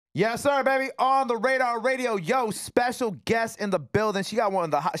Yes, sir, baby. On the Radar Radio, yo, special guest in the building. She got one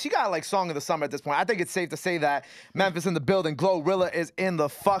of the she got like song of the summer at this point. I think it's safe to say that Memphis in the building. Glorilla is in the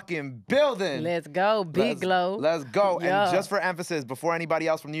fucking building. Let's go, big Glow. Let's go. Yeah. And just for emphasis, before anybody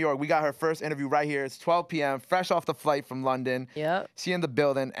else from New York, we got her first interview right here. It's 12 p.m. fresh off the flight from London. Yep. She in the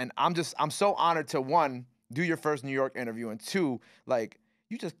building, and I'm so honored to one, do your first New York interview, and two, like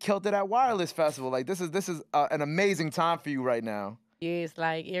you just killed it at Wireless Festival. Like this is an amazing time for you right now. Yeah, it's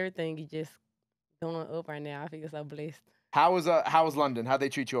like everything is just going up right now. I feel so blessed. How was London? How'd they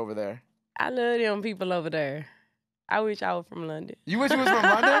treat you over there? I love them people over there. I wish I was from London. You wish you was from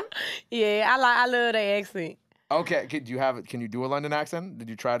London? Yeah, I love their accent. Okay, can you do a London accent? Did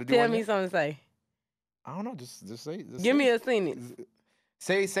you try to do Tell one me yet? something to say. I don't know, just say. Give me a sentence.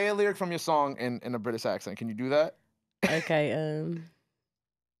 Say a lyric from your song in a British accent. Can you do that? Okay,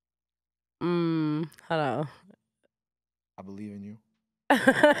 hold on. I believe in you.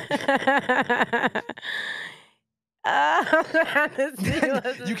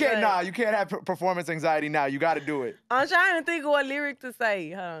 You can't you can't have performance anxiety now. You got to do it. I'm trying to think of what lyric to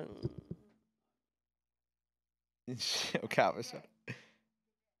say. Hold on. Okay,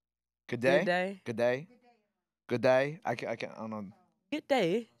 good day. Good day. Good day. Good day. I don't know. Good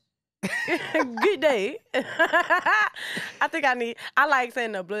day. Good day. I think I like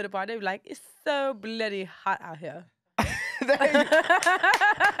saying the bloody part. They be like, it's so bloody hot out here. That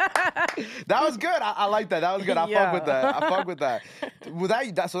was good. I like that. That was good. I fuck with that. I fuck with that.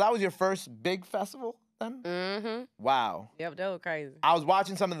 So that was your first big festival then? Mm-hmm. Wow. Yep, that was crazy. I was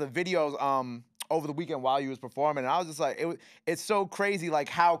watching some of the videos over the weekend while you was performing, and I was just like, it's so crazy like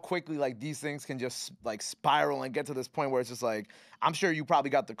how quickly like these things can just like spiral and get to this point where it's just like, I'm sure you probably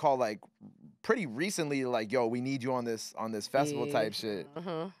got the call like pretty recently, like, yo, we need you on this festival type shit.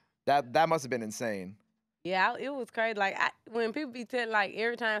 Uh-huh. That must have been insane. Yeah, it was crazy. Like when people be telling, like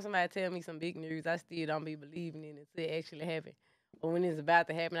every time somebody tell me some big news, I still don't be believing it until it actually happen. But when it's about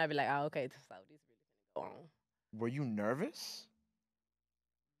to happen, I be like, oh, okay, so this really gonna go on. Were you nervous?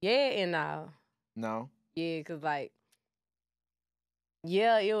 Yeah, and No. yeah, cause like,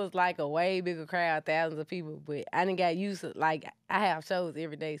 yeah, it was like a way bigger crowd, thousands of people. But I didn't got used to, like, I have shows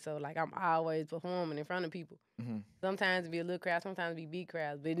every day, so like I'm always performing in front of people. Mm-hmm. Sometimes it be a little crowd, sometimes it be big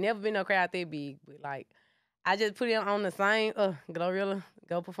crowds, but it never been no crowd that big. But like, I just put it on the same, Glorilla,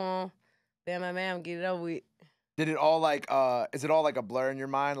 go perform, tell my man, get it over with. Did it all like, is it all like a blur in your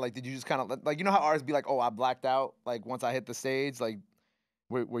mind? Like, did you just kind of, like, you know how artists be like, oh, I blacked out, like, once I hit the stage? Like,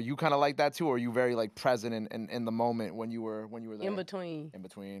 were you kind of like that too, or were you very, like, present in the moment when you were there? In between. In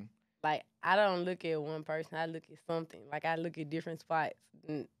between. Like, I don't look at one person, I look at something. Like, I look at different spots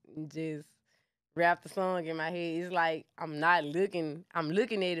and just rap the song in my head. It's like, I'm looking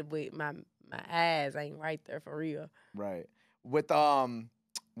at it, but my eyes ain't right there for real. Right. With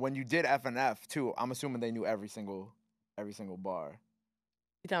when you did FNF too, I'm assuming they knew every single bar.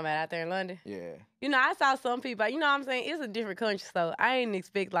 You talking about out there in London? Yeah. You know, I saw some people, you know what I'm saying? It's a different country, so I didn't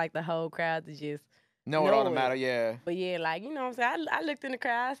expect like the whole crowd to just know it all that matter, yeah. But yeah, like, you know what I'm saying? I looked in the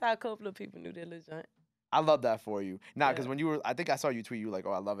crowd, I saw a couple of people knew that little joint. I love that for you. Nah, because Yeah. when you were, I think I saw you tweet, you were like,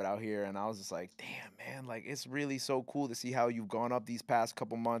 oh, I love it out here. And I was just like, damn, man, like, it's really so cool to see how you've gone up these past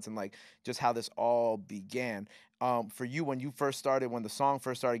couple months and, like, just how this all began. For you, when you first started, when the song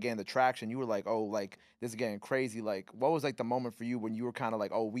first started getting the traction, you were like, oh, like, this is getting crazy. Like, what was, like, the moment for you when you were kind of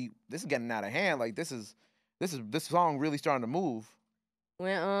like, oh, this is getting out of hand. Like, this song really starting to move.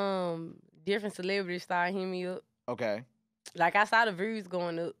 When different celebrities started hitting me up. Okay. Like, I saw the views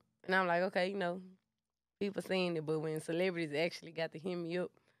going up, and I'm like, okay, you know, people seeing it, but when celebrities actually got to hit me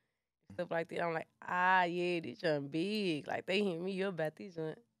up, stuff like that, I'm like, yeah, this joint big. Like, they hit me up about this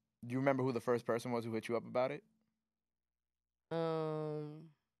joint. Do you remember who the first person was who hit you up about it?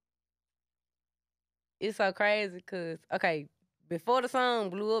 It's so crazy because, okay, before the song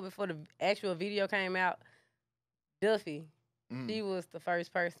blew up, before the actual video came out, Duffy, she was the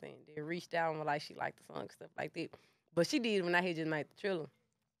first person that reached out and was like, she liked the song and stuff like that. But she did when I had just made the Triller.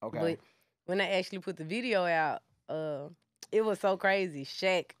 Okay. But when I actually put the video out, it was so crazy.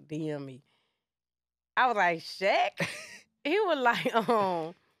 Shaq DM'd me. I was like, Shaq? He was like,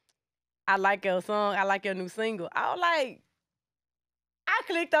 I like your song. I like your new single. I was like, I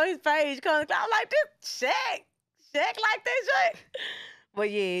clicked on his page. I was like, this Shaq. Shaq like that shit.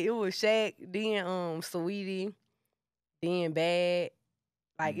 But yeah, it was Shaq, then Sweetie, then Bad.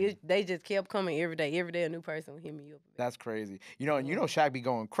 Like, they just kept coming every day. Every day a new person would hit me up. That's crazy. You know, and you know Shaq be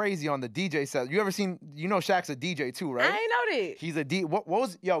going crazy on the DJ set. You know Shaq's a DJ too, right? I ain't know that. He's a DJ. What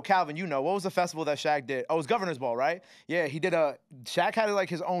was, Calvin, you know, what was the festival that Shaq did? Oh, it was Governor's Ball, right? Yeah, Shaq had like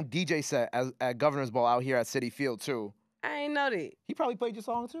his own DJ set at Governor's Ball out here at Citi Field too. I ain't know that. He probably played your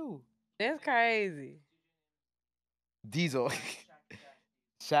song too. That's crazy. Diesel.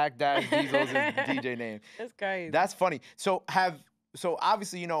 Shaq Dash Diesel's his DJ name. That's crazy. That's funny. So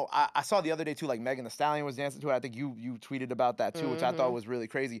obviously, you know, I saw the other day too, like Megan Thee Stallion was dancing to it. I think you tweeted about that too, which I thought was really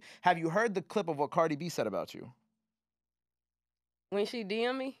crazy. Have you heard the clip of what Cardi B said about you? When she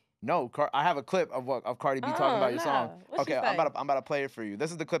DM me? No, I have a clip of Cardi B talking about your song. What'd she Okay, say? I'm about to play it for you.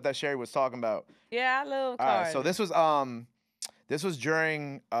 This is the clip that Sherry was talking about. Yeah, I love All Cardi. right, so this was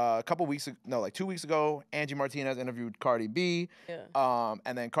during a couple weeks ago, no, like 2 weeks ago. Angie Martinez interviewed Cardi B. Yeah.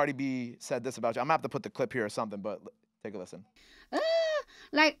 And then Cardi B said this about you. I'm gonna have to put the clip here or something, but take a listen.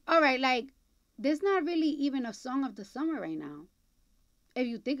 Like, all right, like, there's not really even a song of the summer right now. If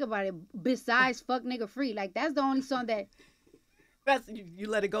you think about it, besides Fuck Nigga Free. Like, that's the only song that... That's, you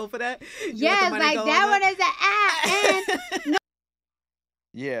let it go for that? Yes, like, that one is an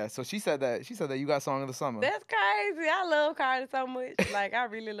Yeah, so she said that you got song of the summer. That's crazy. I love Cardi so much. Like, I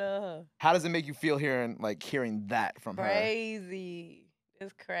really love her. How does it make you feel hearing that from her? Crazy.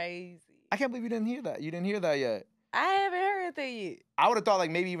 It's crazy. I can't believe you didn't hear that. You didn't hear that yet. I haven't heard that yet. I would have thought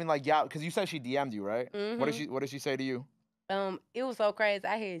like maybe even like yeah, because you said she DM'd you, right? Mm-hmm. What did she say to you? It was so crazy.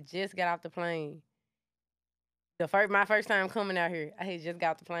 I had just got off the plane. My first time coming out here, I had just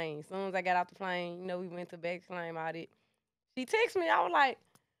got off the plane. As soon as I got off the plane, you know, we went to Backslime audit. She texted me. I was like,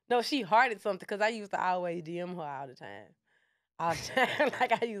 no, she hearted something because I used to always DM her all the time.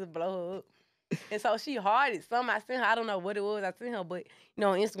 Like I used to blow her up. And so she hearted something I sent her. I don't know what it was I sent her, but you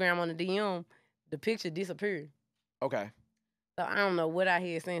know, on Instagram on the DM, the picture disappeared. Okay. So I don't know what I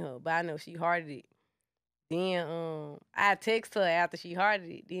had sent her, but I know she hearted it. Then I text her after she hearted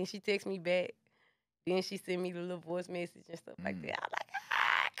it. Then she texted me back. Then she sent me the little voice message and stuff like that. I was like,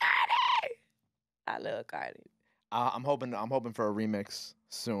 Cardi. I love Cardi. I'm hoping for a remix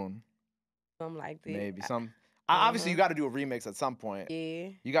soon. Something like that. Maybe some. Obviously, you got to do a remix at some point. Yeah.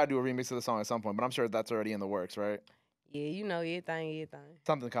 You got to do a remix of the song at some point, but I'm sure that's already in the works, right? Yeah, you know everything.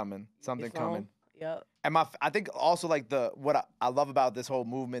 Something coming. Something coming. Yep. And I think also like what I love about this whole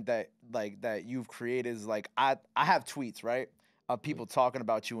movement that you've created is like I have tweets, right, of people talking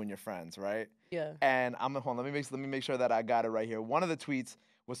about you and your friends, right? Yeah. And let me make sure that I got it right here. One of the tweets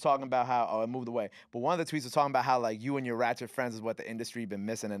was talking about how it moved away, but one of the tweets was talking about how like you and your ratchet friends is what the industry been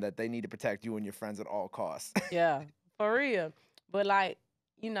missing, and that they need to protect you and your friends at all costs. Yeah, for real. But like,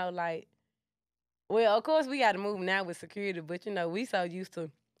 you know, like, well, of course we got to move now with security, but you know, we so used to,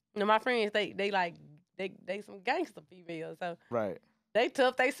 you know, my friends they some gangster females, so Right. they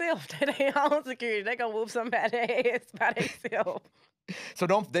tough themselves. They own security. They gonna whoop somebody's ass by themselves. So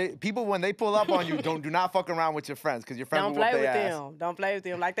people when they pull up on you, do not fuck around with your friends because your friends Don't will whoop play their with ass. them. Don't play with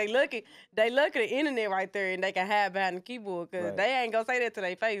them. Like they look at the internet right there and they can hide behind the keyboard because they ain't gonna say that to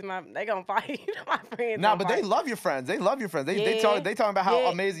their face. They gonna fight. My friends. Nah, but they love your friends. They love your friends. They talking about how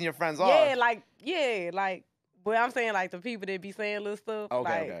amazing your friends are. Yeah, like. But I'm saying like the people that be saying little stuff.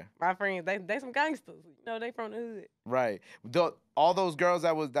 Okay. My friends, they some gangsters. You know, they from the hood. Right. All those girls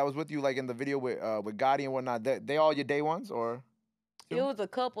that was with you like in the video with Gotti and whatnot. They all your day ones or? It was a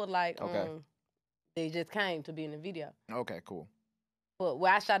couple like they just came to be in the video. Okay, cool. But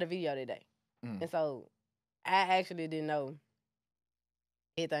I shot a video today, and so I actually didn't know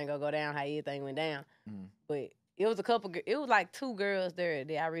everything gonna go down how everything went down. But it was a couple. It was like 2 girls there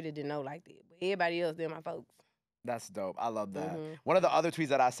that I really didn't know like that. But everybody else, they're my folks. That's dope. I love that. One of the other tweets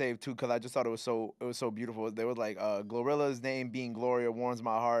that I saved too, because I just thought it was so beautiful. They was like, Glorilla's name being Gloria warms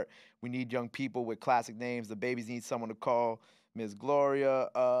my heart. We need young people with classic names. The babies need someone to call Miss Gloria.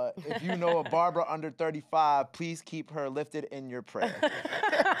 If you know a Barbara under 35, please keep her lifted in your prayer.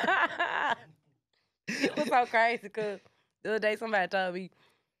 It was so crazy because the other day somebody told me,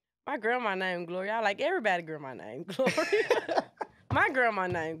 my grandma named Gloria. I like everybody grandma named Gloria. My grandma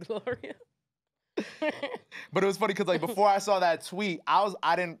named Gloria. But it was funny because like before I saw that tweet,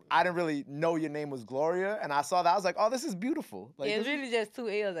 I didn't really know your name was Gloria, and I saw that I was like, oh, this is beautiful. Like, it's really just 2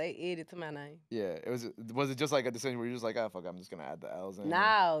 L's they added to my name. Yeah, was it just like a decision where you're just like, oh fuck, I'm just gonna add the L's in?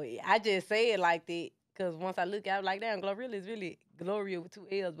 No, I just say it like that because once I look at it, I was like, damn, Glorilla is really Gloria with 2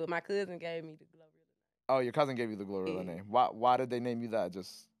 L's, but my cousin gave me the Glorilla. Oh, your cousin gave you the Glorilla name. Why did they name you that?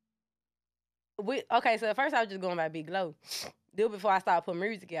 Just okay, so at first I was just going by Big Glow. Then before I started putting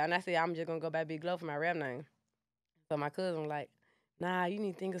music out, and I said, I'm just going to go by Big Glow for my rap name. So my cousin was like, nah, you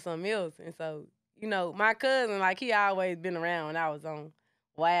need to think of something else. And so, you know, my cousin, like, he always been around when I was on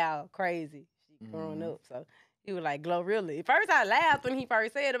wild, crazy shit growing up. So he was like, Glorilla. At first I laughed when he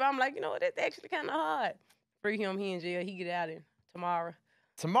first said it, but I'm like, you know what, that's actually kind of hard. Free him, he in jail. He get out in tomorrow.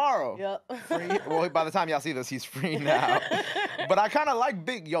 Tomorrow? Yep. Free? Well, by the time y'all see this, he's free now. But I kind of like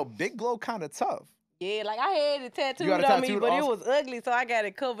Big Glow kind of tough. Yeah, like I had it tattooed got it on me, tattooed but it also? was ugly, so I got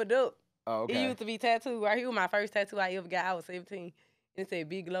it covered up. Oh, It okay. used to be tattooed right here. Was my first tattoo I ever got. I was 17. And it said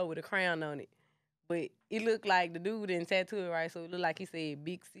Big Low with a crown on it. But it looked like the dude didn't tattoo it right, so it looked like he said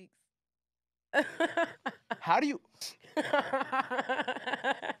Big Six. How do you?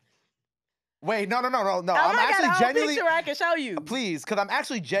 Wait, no. I I'm might actually got an old genuinely. picture I can show you. Please, because I'm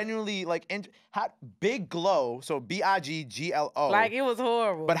actually genuinely like Big Glow. So BIGGLO. Like it was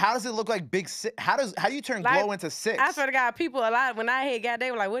horrible. But how does it look like Big Six? How do you turn Like, Glow into Six? I swear to God, people a lot when I had got, they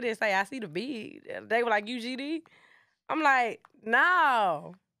were like, "What did it say?" I see the big. They were like UGD. I'm like,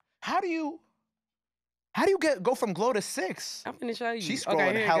 no. How do you go from Glow to Six? I'm finna show you. She's Okay,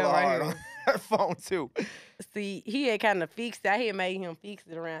 scrolling here it hella go, right hard here. on her phone too. See, he had kind of fixed it. I had made him fix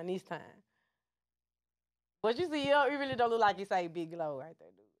it around this time. But you see, it really don't look like it say Big Glow right there,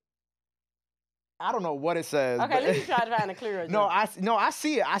 dude. I don't know what it says. Okay, but let me try to find a clearer. No, I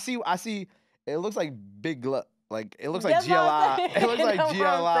see it. I see. It looks like Big Glow. Like it looks like That's what I'm GLI. saying. It looks like That's what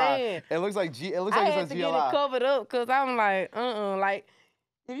I'm GLI. saying. It looks like It looks I like it had says to get it GLI. covered up because I'm like, like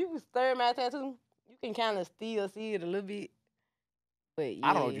if you stare at my tattoo, you can kind of still see it a little bit. But yeah.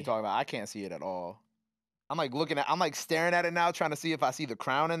 I don't know what you're talking about. I can't see it at all. I'm like staring at it now, trying to see if I see the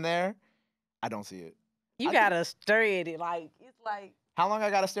crown in there. I don't see it. You gotta stare at it like it's like. How long I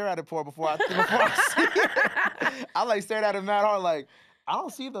gotta stare at it for before I see it? I like stared at it mad hard. Like I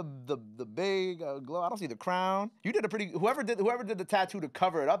don't see the big glow. I don't see the crown. You did a pretty. Whoever did the tattoo to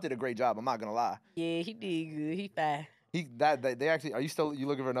cover it up did a great job. I'm not gonna lie. Yeah, he did good. He fine. They actually. Are you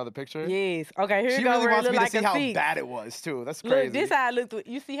looking for another picture? Yes. Okay, here She you go. really Where it wants look me to like see a how six. bad it was too. That's crazy. Look, this how it looked.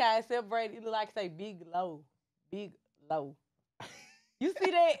 You see how it separated? It look like say Big Low. Big Low. You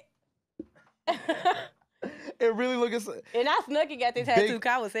see that? It really looks. And I snuck and got this tattoo Big-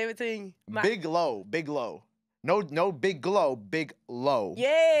 because I was 17. Big low. No big glow, big low.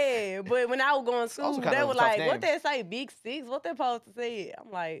 Yeah, but when I was going to Also school, kinda they a were tough like, name. what they say, Big Six? What they supposed to say?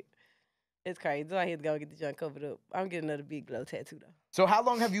 I'm like, it's crazy. So I had to go get the junk covered up. I'm getting another Big Glow tattoo, though. So how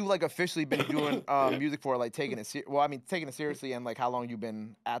long have you like officially been doing music for? Like taking it taking it seriously, and like how long you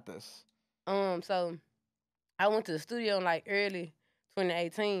been at this? So I went to the studio in like early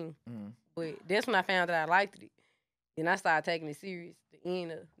 2018, but that's when I found that I liked it. Then I started taking it serious the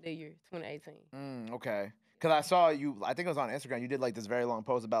end of the year 2018. Okay. Cause I saw you. I think it was on Instagram. You did like this very long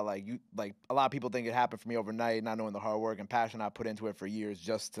post about like a lot of people think it happened for me overnight, not knowing the hard work and passion I put into it for years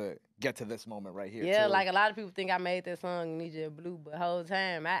just to get to this moment right here. Yeah, too. like a lot of people think I made that song and it just blew, but the whole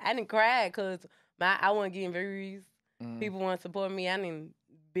time I didn't cry because I wasn't getting views. People want to support me. I didn't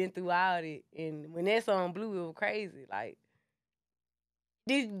been through all it, and when that song blew, it was crazy. Like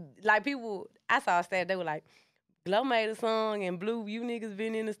people, I saw a stat. They were like, Glow made a song and Blue, you niggas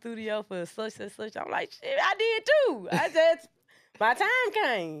been in the studio for such and such. I'm like, shit, I did too. I just, my time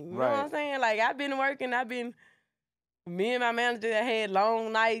came. You know what I'm saying? Like, I've been working. Me and my manager had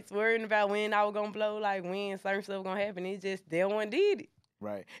long nights worrying about when I was going to blow, like when certain stuff was going to happen. It just, they one did it.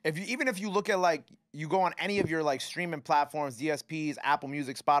 Right. Even if you look at like, you go on any of your like streaming platforms, DSPs, Apple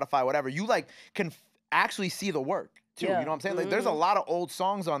Music, Spotify, whatever, you like can actually see the work too. Yeah. You know what I'm saying? Like, there's a lot of old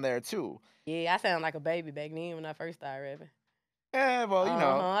songs on there too. Yeah, I sound like a baby back then when I first started rapping. Yeah, well, you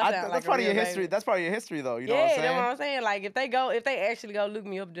know, that's like part of your real history. baby. That's part of your history, though. You know Yeah, what I'm saying? that's what I'm saying. Like, if they actually go look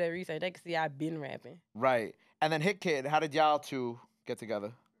me up, do their research, they can see I've been rapping. Right. And then Hit Kid, how did y'all two get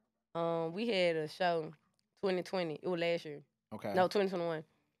together? We had a show 2020. It was last year. Okay. No, 2021.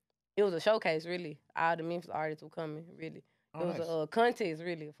 It was a showcase, really. All the Memphis artists were coming, really. Oh, It was nice. a contest,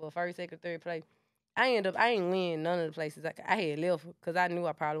 really, for first, second, third place. I ain't win none of the places. I had left because I knew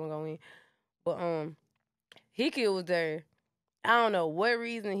I probably wasn't gonna win. But Hickey was there. I don't know what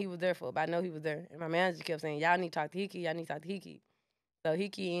reason he was there for, but I know he was there. And my manager kept saying, y'all need to talk to Hickey. Y'all need to talk to Hickey. So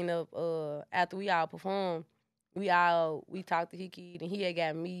Hickey ended up, after we all performed, we talked to Hickey, and he had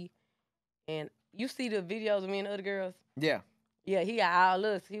got me. And you see the videos of me and the other girls? Yeah. Yeah, he got all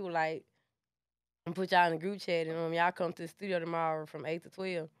us. He was like, I'm put y'all in the group chat, and y'all come to the studio tomorrow from 8 to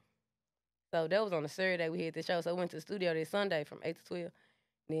 12. So that was on a Saturday we had the show. So we went to the studio that Sunday from 8 to 12.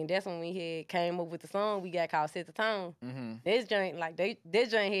 Then that's when we had came up with the song we got called Set the Tone. Mm-hmm. This joint, this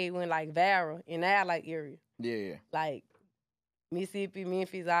joint had went like viral in our like area. Yeah. Like Mississippi,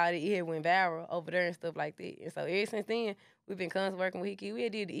 Memphis, all that, it had went viral over there and stuff like that. And so ever since then, we've been constantly working with Hickey. We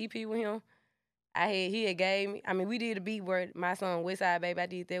had did the EP with him. He had gave me, we did a beat where my song Westside Baby, I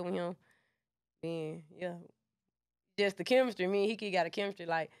did that with him. And yeah, just the chemistry. Me and Hickey got a chemistry.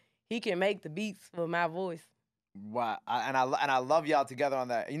 Like, he can make the beats for my voice. Wow. I love y'all together on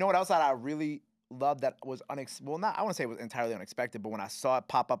that. You know what else that I really loved that was I wouldn't say it was entirely unexpected, but when I saw it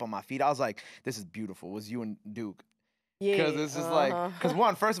pop up on my feed, I was like, this is beautiful. Was you and Duke. Yeah. Because it's just like, because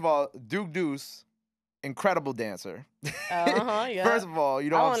one, first of all, Deuce, incredible dancer. Yeah. First of all, you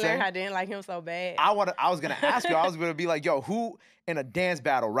know I what I'm want to learn saying? how to dance like him so bad. I was gonna ask you. I was gonna be like, yo, who in a dance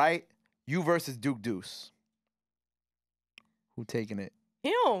battle, right? You versus Deuce. Who taking it?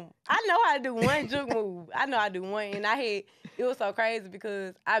 Him. I know how to do one juke move. I know how to do one. And it was so crazy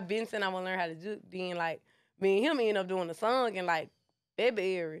because I've been saying I want to learn how to juke. Then, like, me and him ended up doing a song in, like,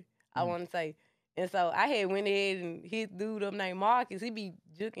 February, I want to say. And so I had went ahead and hit dude up named Marcus. He be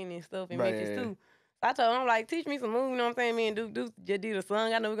juking and stuff in Right, Memphis, yeah, yeah. too. So I told him, I'm like, teach me some moves, you know what I'm saying? Me and Duke just did a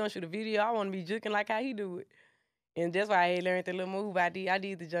song. I know we're going to shoot a video. I want to be juking like how he do it. And that's why I had learned the little move I did. I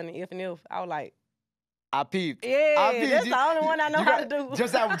did the journey FNF. I was like, I peeped. yeah, that's the only one I know how to do.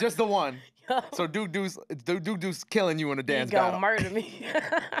 Just the one. Yo, So Deuce killing you in a he dance gonna battle. murder me.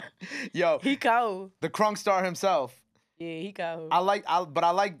 Yo, He cold. the Crunk star himself. Yeah, he cold.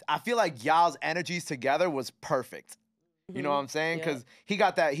 I feel like y'all's energies together was perfect. You know what I'm saying? Yeah. Because he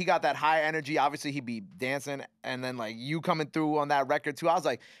got that high energy. Obviously, he be dancing, and then like you coming through on that record too. I was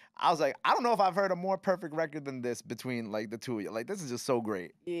like, I don't know if I've heard a more perfect record than this between like the two of you. Like this is just so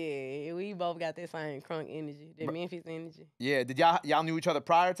great. Yeah, we both got that same crunk energy, that Memphis energy. Yeah. Did y'all knew each other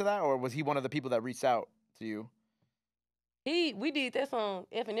prior to that, or was he one of the people that reached out to you? We did that song.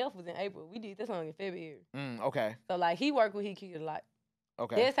 FNF was in April. We did that song in February. Okay. So like he worked with He Kid a lot.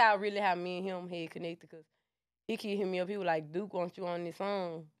 Okay. That's how me and him had connected. Cause He Kid hit me up. He was like, Duke wants you on this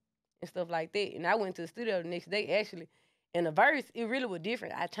song and stuff like that. And I went to the studio the next day actually. And the verse, it really was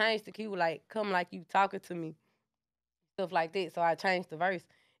different. I changed the key. Was like, come like you talking to me, stuff like that. So I changed the verse.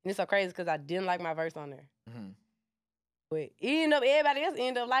 And it's so crazy because I didn't like my verse on there. But everybody else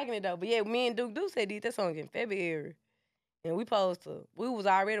ended up liking it though. But yeah, me and Duke said did that song in February. And we was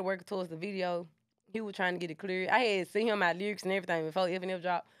already working towards the video. He was trying to get it clear. I had seen him my lyrics and everything before FNF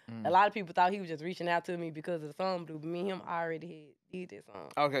dropped. A lot of people thought he was just reaching out to me because of the song, but me and him already did that song.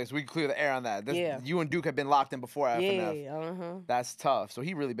 Okay, so we can clear the air on that. Yeah. You and Duke have been locked in before FNF. Yeah, That's tough. So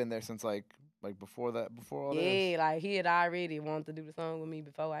he really been there since like before all this. Yeah, like he had already wanted to do the song with me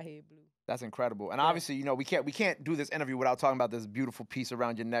before I had Blue. That's incredible. And obviously, you know, we can't do this interview without talking about this beautiful piece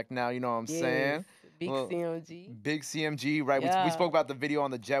around your neck now, you know what I'm saying? Big Well, CMG. Big CMG, right? Yeah. We spoke about the video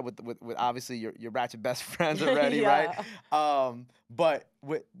on the jet with obviously your ratchet best friends already, Yeah. right? But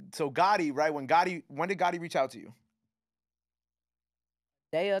so Gotti, right? When did Gotti reach out to you?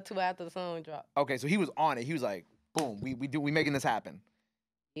 Day or two after the song dropped. Okay, so he was on it. He was like, boom, we making this happen.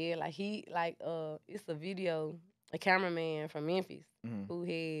 Yeah, like it's a video, a cameraman from Memphis who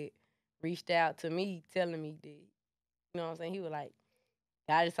had reached out to me telling me that, you know what I'm saying? He was like,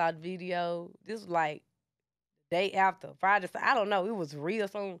 I just saw the video. This was like the day after, Friday. I don't know. It was real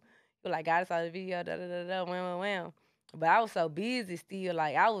soon. He was like, I just saw the video, wham. But I was so busy still.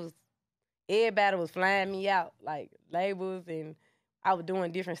 Like, everybody was flying me out, like labels, and I was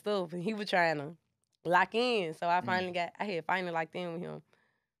doing different stuff. And he was trying to lock in. So I had finally locked in with him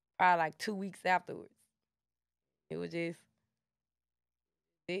probably like 2 weeks afterwards. It was just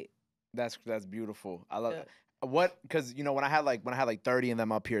it. That's beautiful. I love because you know when I had like 30 of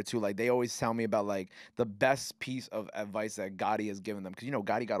them up here too, like they always tell me about like the best piece of advice that Gotti has given them, because you know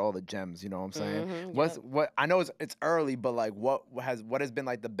Gotti got all the gems, you know what I'm saying? What I know it's early, but like what has been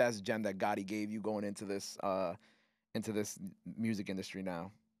like the best gem that Gotti gave you going into this music industry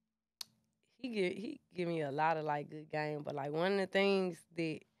now? He give me a lot of like good game, but like one of the things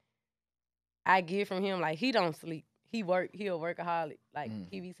that I get from him, like he don't sleep. He a workaholic. Like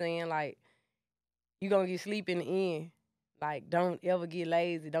he be saying like, you gonna get sleep in the end. Like don't ever get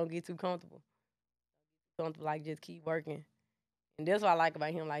lazy. Don't get too comfortable. Like just keep working. And that's what I like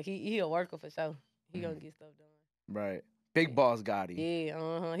about him. Like he a worker for sure. He gonna get stuff done. Right. Big boss Gotti.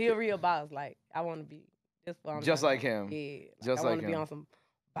 Yeah, he a real boss. Like I wanna be just like him. Yeah. Just I like wanna him. be on some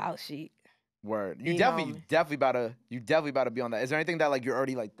boss shit. Word. Big You definitely about to be on that. Is there anything that like you're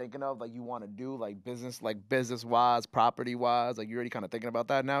already like thinking of, like you want to do, like business wise, property wise, like you already kind of thinking about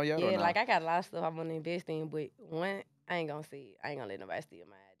that now yet? Yeah, or no? like I got a lot of stuff I want to invest in, but one, I ain't gonna say it. I ain't gonna let nobody steal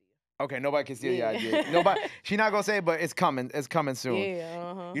my idea. Okay, nobody can steal Yeah. your idea. Nobody. She not gonna say it, but it's coming. It's coming soon.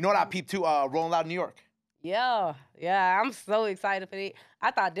 Yeah, You know what I peeped too? Rolling Loud New York. Yeah, I'm so excited for that. I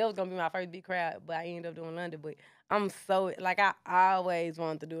thought that was gonna be my first big crowd, but I ended up doing London. But I'm so like I always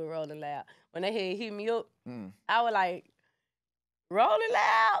wanted to do a Rolling Loud. When they had hit me up, I was like, Rolling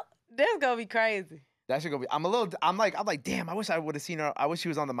Loud, that's gonna be crazy. That should go be. I'm like, damn. I wish I would have seen her. I wish she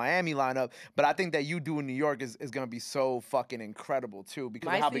was on the Miami lineup. But I think that you doing New York is gonna be so fucking incredible too. Because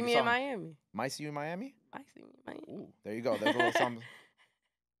of Might how see big me the in song. Miami. Might see you in Miami. Might see me in Miami. Ooh, there you go. There's a little something.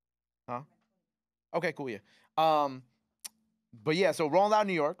 Huh? Okay, cool. Yeah. But yeah. So Rolling Loud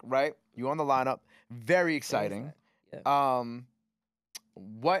New York, right? You on the lineup. Very exciting. Yeah.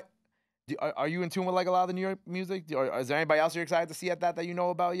 What Are you in tune with like a lot of the New York music? Or is there anybody else you're excited to see at that you know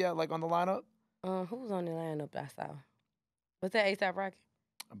about yet, like on the lineup? Who's on the lineup I saw? Was that ASAP Rocky?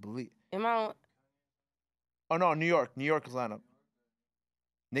 I believe. Am I on? Oh no, New York is lineup.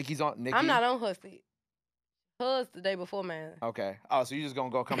 Nicki's on. Nicki. I'm not on her seat. Hers the day before, man. Okay. Oh, so you just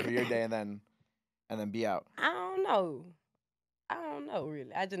gonna go come for your day and then be out. I don't know. I don't know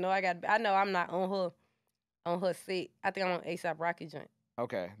really. I just know I know I'm not on her seat. I think I'm on ASAP Rocky joint.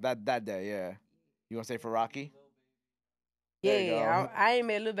 Okay. That day, yeah. You gonna say for Rocky? There you Yeah, go. I ain't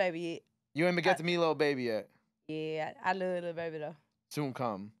met Lil Baby yet. You ain't even get to meet Lil Baby yet. Yeah, I love Lil Baby though. Soon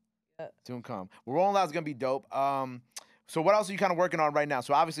come. Yep. Soon come. Well, Rolling Loud's gonna be dope. So what else are you kind of working on right now?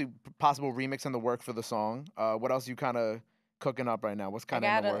 So obviously possible remix in the work for the song. What else are you kind of cooking up right now? What's kind of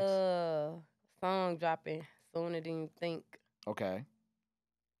in the I got works? a song dropping sooner than you think. Okay.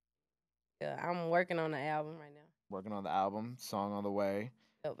 Yeah, I'm working on the album right now. Working on the album, song on the way.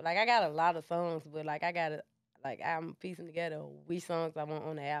 Yeah, but, like I got a lot of songs, but like I'm piecing together which songs I want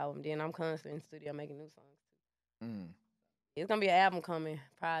on the album. Then I'm constantly in the studio making new songs too. Mm. It's gonna be an album coming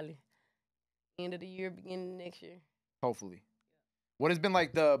probably end of the year, beginning of next year. Hopefully. What has been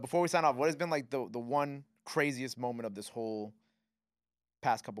like before we sign off, what has been like the one craziest moment of this whole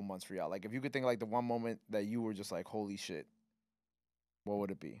past couple months for y'all? Like if you could think like the one moment that you were just like, holy shit, what would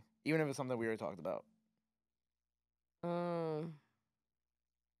it be? Even if it's something we already talked about.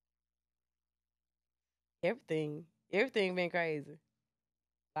 Everything been crazy.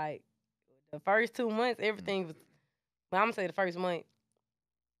 Like the first 2 months, everything was. Well, I'm gonna say the first month,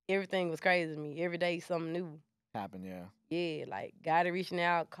 everything was crazy to me. Every day something new. Happened, yeah. Yeah, like Gotti reaching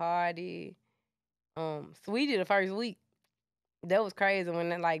out, Cardi, Sweetie the first week. That was crazy when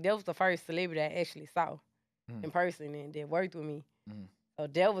that was the first celebrity I actually saw in person and that worked with me. So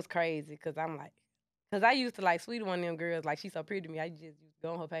that was crazy because I'm like, because I used to like Sweetie, one of them girls, like she's so pretty to me. I just used to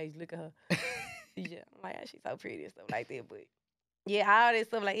go on her page, look at her. I'm like, she's so pretty and stuff like that. But yeah, all this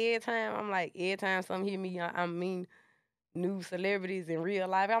stuff, like every time something hit me, I mean new celebrities in real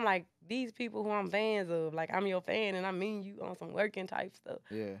life. I'm like, these people who I'm fans of, like I'm your fan and I mean you on some working type stuff.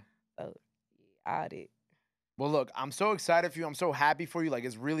 Yeah. So yeah, all that. Well, look, I'm so excited for you. I'm so happy for you. Like,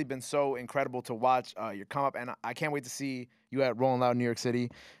 it's really been so incredible to watch your come up, and I can't wait to see you at Rolling Loud, New York City.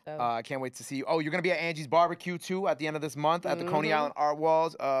 So, I can't wait to see you. Oh, you're going to be at Angie's Barbecue, too, at the end of this month at the Coney Island Art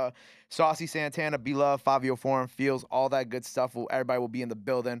Walls. Saucy Santana, Beloved, Fabio Foreign, Fields, all that good stuff. Everybody will be in the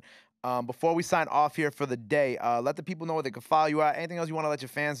building. Before we sign off here for the day, let the people know where they can follow you at. Anything else you want to let your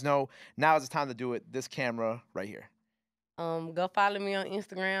fans know? Now is the time to do it. This camera right here. go follow me on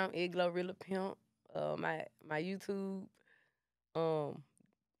Instagram, Glorilla Pimp. My YouTube, my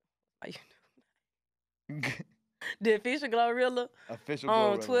YouTube. The official Glorilla. Official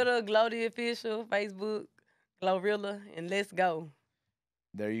on Glorilla. Twitter, Glow the official, Facebook, Glorilla, and let's go.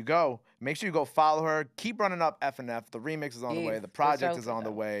 There you go. Make sure you go follow her. Keep running up FNF. The remix is on the way. The project is on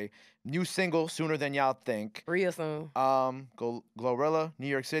the way. New single sooner than y'all think. Real soon. Glorilla, New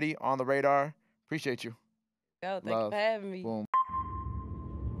York City, on the radar. Appreciate you. Go. Thank you for having me. Boom.